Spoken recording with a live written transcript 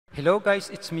Hello guys,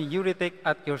 it's me Yuritech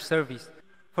at your service.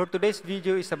 For today's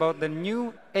video is about the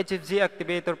new HFZ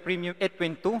Activator Premium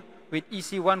 8.2 with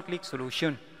easy one-click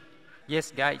solution.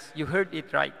 Yes guys, you heard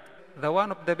it right. The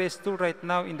one of the best tool right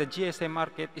now in the GSM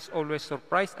market is always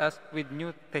surprise us with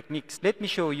new techniques. Let me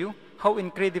show you how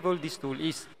incredible this tool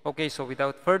is. Okay, so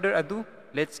without further ado,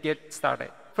 let's get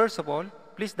started. First of all,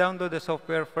 please download the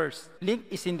software first. Link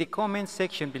is in the comments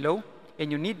section below, and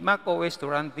you need Mac OS to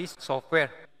run this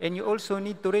software. And you also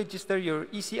need to register your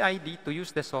ECID to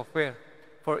use the software.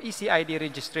 For ECID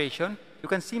registration, you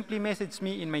can simply message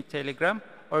me in my Telegram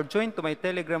or join to my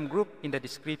Telegram group in the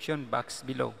description box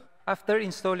below. After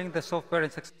installing the software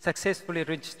and successfully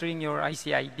registering your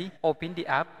ECID, open the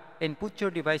app and put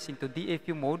your device into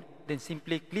DFU mode, then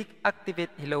simply click Activate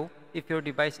Hello if your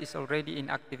device is already in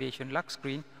activation lock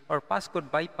screen, or Passcode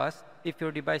Bypass if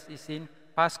your device is in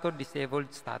Passcode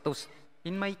Disabled status.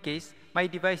 In my case, my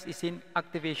device is in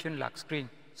activation lock screen,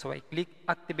 so I click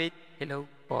Activate Hello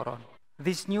button.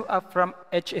 This new app from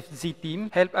HFZ team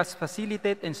help us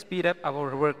facilitate and speed up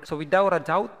our work, so without a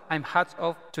doubt, I'm hats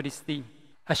off to this team.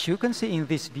 As you can see in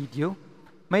this video,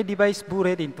 my device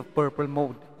booted into purple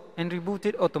mode and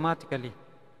rebooted automatically.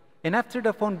 And after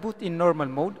the phone boot in normal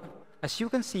mode, as you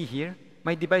can see here,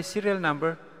 my device serial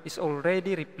number is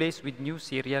already replaced with new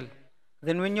serial.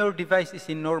 Then when your device is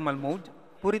in normal mode,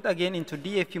 put it again into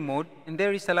DFU mode, and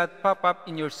there is a lot pop up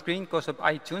in your screen because of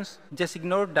iTunes. Just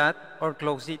ignore that or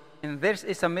close it. And there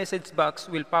is a message box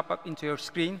will pop up into your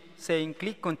screen saying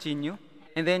click continue,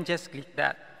 and then just click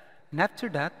that. And after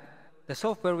that, the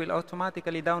software will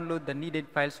automatically download the needed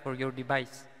files for your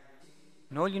device.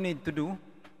 And all you need to do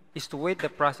is to wait the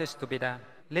process to be done.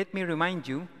 Let me remind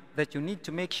you that you need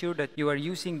to make sure that you are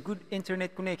using good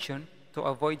internet connection to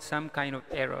avoid some kind of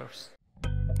errors.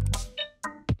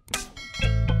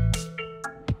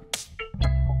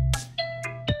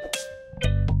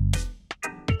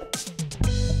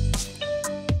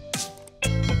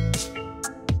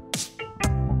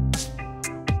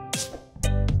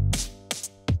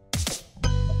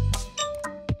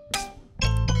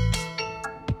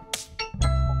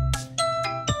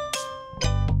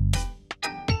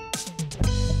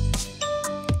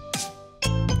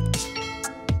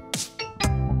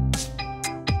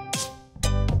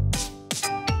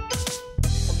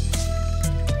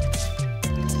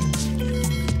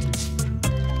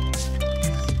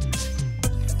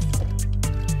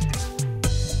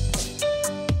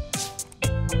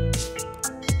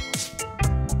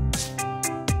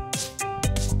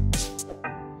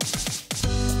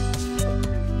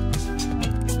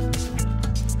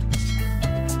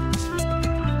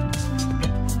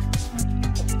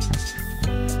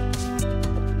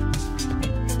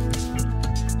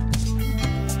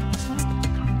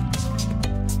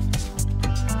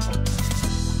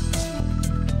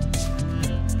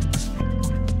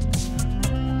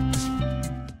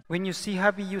 When you see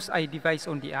Happy Use iDevice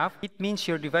on the app, it means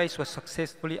your device was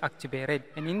successfully activated.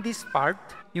 And in this part,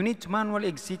 you need to manually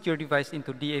exit your device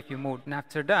into DFU mode. And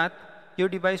after that, your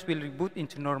device will reboot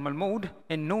into normal mode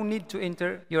and no need to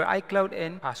enter your iCloud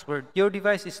and password. Your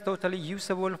device is totally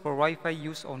usable for Wi-Fi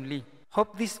use only.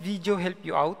 Hope this video helped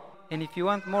you out. And if you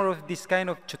want more of this kind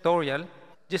of tutorial,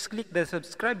 just click the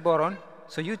subscribe button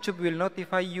so YouTube will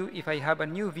notify you if I have a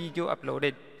new video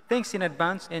uploaded. Thanks in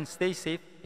advance and stay safe.